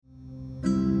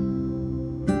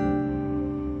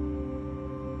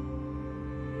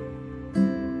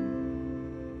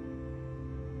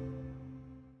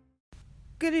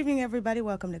Good evening, everybody.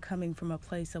 Welcome to Coming from a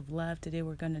Place of Love. Today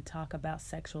we're going to talk about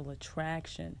sexual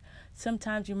attraction.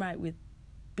 Sometimes you might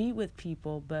be with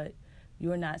people, but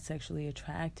you're not sexually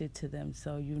attracted to them,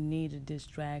 so you need a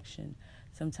distraction.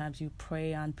 Sometimes you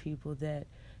prey on people that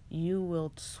you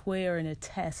will swear and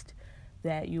attest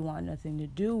that you want nothing to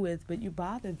do with, but you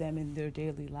bother them in their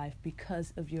daily life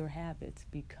because of your habits,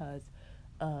 because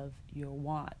of your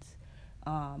wants.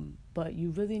 But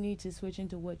you really need to switch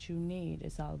into what you need.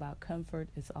 It's all about comfort.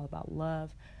 It's all about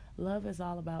love. Love is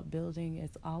all about building.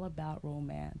 It's all about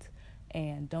romance.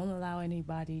 And don't allow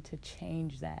anybody to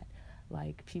change that.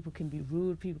 Like, people can be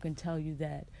rude. People can tell you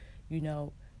that,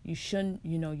 you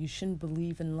shouldn't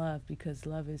believe in love because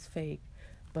love is fake.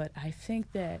 But I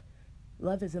think that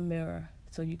love is a mirror,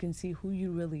 so you can see who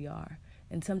you really are.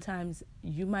 And sometimes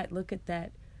you might look at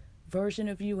that version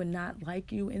of you and not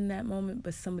like you in that moment,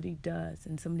 but somebody does,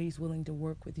 and somebody's willing to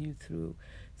work with you through.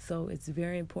 So it's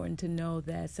very important to know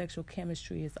that sexual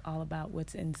chemistry is all about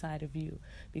what's inside of you,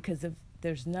 because if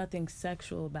there's nothing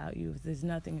sexual about you, if there's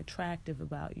nothing attractive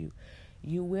about you,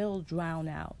 you will drown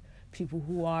out people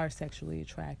who are sexually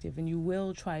attractive, and you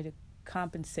will try to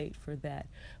compensate for that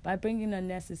by bringing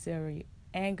unnecessary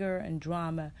anger and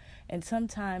drama. And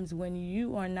sometimes when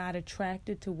you are not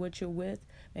attracted to what you're with,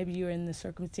 maybe you're in the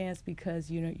circumstance because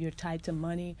you're tied to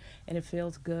money and it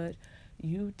feels good,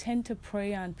 you tend to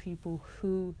prey on people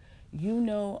who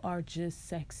are just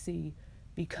sexy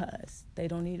because they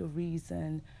don't need a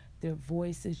reason. Their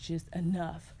voice is just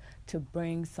enough to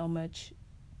bring so much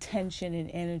tension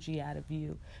and energy out of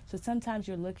you. So sometimes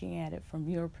you're looking at it from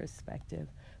your perspective,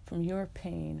 from your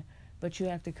pain, but you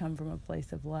have to come from a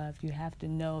place of love. You have to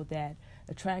know that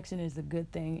attraction is a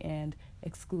good thing and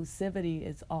exclusivity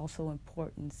is also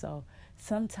important. So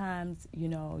sometimes,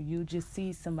 you just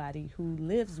see somebody who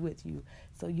lives with you.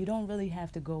 So you don't really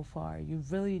have to go far. You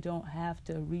really don't have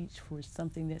to reach for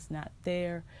something that's not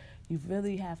there. You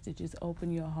really have to just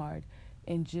open your heart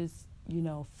and just,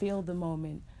 feel the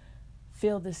moment,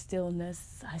 feel the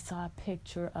stillness. I saw a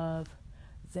picture of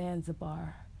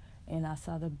Zanzibar, and I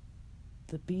saw the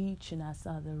beach, and I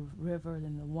saw the river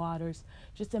and the waters.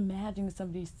 Just imagine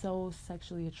somebody so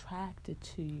sexually attracted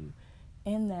to you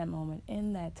in that moment,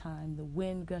 in that time, the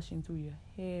wind gushing through your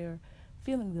hair,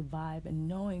 feeling the vibe, and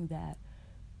knowing that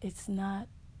it's not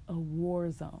a war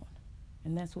zone.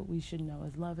 And that's what we should know,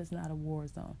 is love is not a war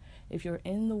zone. If you're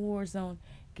in the war zone,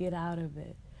 get out of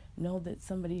it. Know that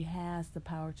somebody has the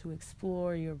power to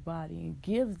explore your body, and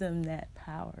give them that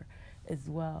power as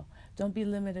well. Don't be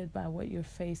limited by what you're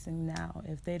facing now.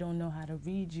 If they don't know how to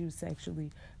read you sexually,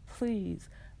 please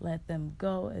let them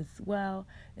go as well.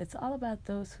 It's all about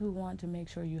those who want to make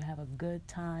sure you have a good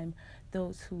time,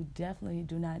 those who definitely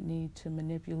do not need to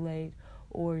manipulate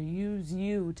or use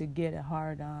you to get a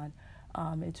hard on.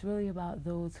 It's really about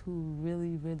those who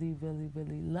really, really, really,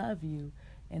 really love you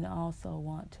and also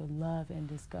want to love and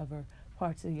discover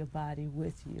parts of your body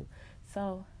with you.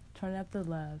 So turn up the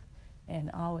love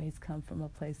and always come from a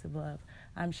place of love.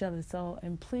 I'm Shelly Soul,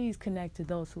 and please connect to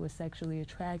those who are sexually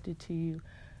attracted to you.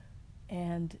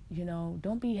 And,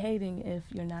 don't be hating if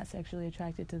you're not sexually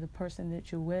attracted to the person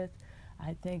that you're with.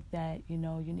 I think that, you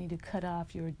need to cut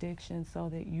off your addiction so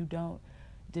that you don't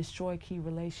destroy key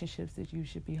relationships that you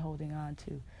should be holding on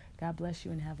to. God bless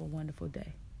you and have a wonderful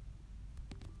day.